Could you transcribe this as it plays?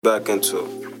Back into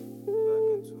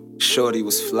it. Shorty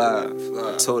was fly.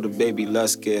 I told her, baby,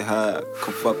 let's get high.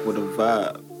 Come fuck with a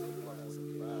vibe.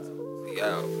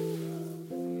 Yo.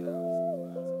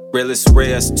 Realest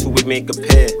rares till we make a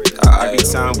pair. Every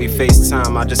time we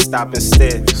FaceTime, I just stop and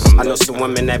stare. I know some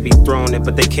women that be throwing it,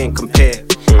 but they can't compare.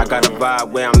 I got a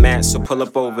vibe where I'm at, so pull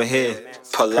up over here.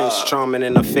 Prince charming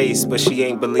in her face, but she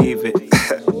ain't believe it.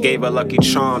 Gave her lucky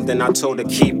charm, then I told her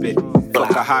keep it.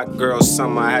 Fuck a hot girl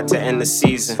summer, I had to end the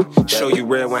season. Show you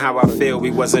real when how I feel, we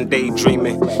wasn't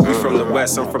daydreaming. We from the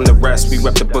west, I'm from the rest, we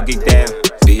rep the boogie down.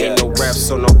 Ain't no ref,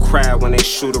 so no crowd when they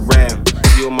shoot around.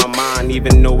 You in my mind,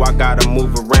 even though I gotta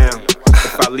move around.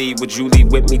 If I leave, would you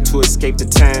leave with me to escape the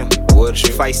town? Would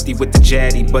you? Feisty with the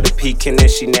jaddy, but a peeking and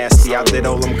she nasty. I let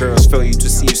all them girls feel you to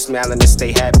see you smiling and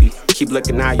stay happy. Keep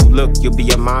looking how you look, you'll be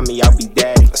a mommy, I'll be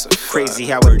daddy. Crazy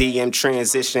how a DM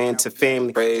transition into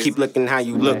family. Keep looking how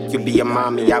you look, you'll be a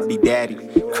mommy, I'll be daddy.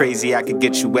 Crazy I could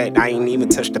get you wet, I ain't even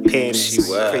touched the panties.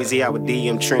 Crazy how a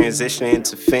DM transition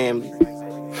into family.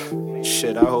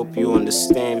 Shit, I hope you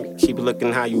understand me. Keep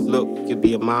looking how you look, you'll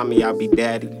be a mommy, I'll be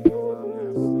daddy.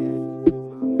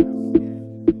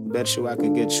 Bet you I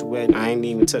could get you wet, I ain't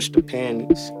even touched the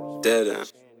panties. Dead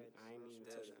end.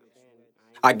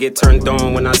 I get turned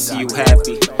on when I see you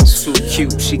happy. Too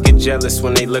cute, she get jealous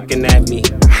when they looking at me.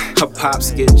 Her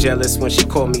pops get jealous when she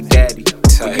call me daddy.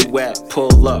 Where you at?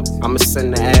 Pull up, I'ma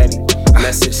send the addy.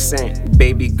 Message sent,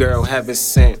 baby girl heaven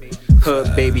sent.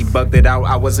 Hood baby bugged it out,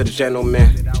 I was a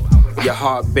gentleman. Your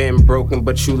heart been broken,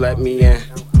 but you let me in.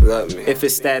 If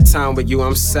it's that time with you,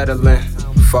 I'm settling.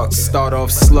 Fuck, start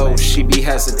off slow, she be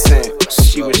hesitant.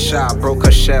 She was shy, broke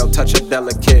her shell, touch her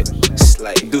delicate.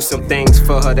 Do some things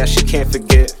for her that she can't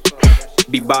forget.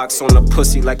 Be box on the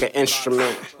pussy like an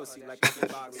instrument.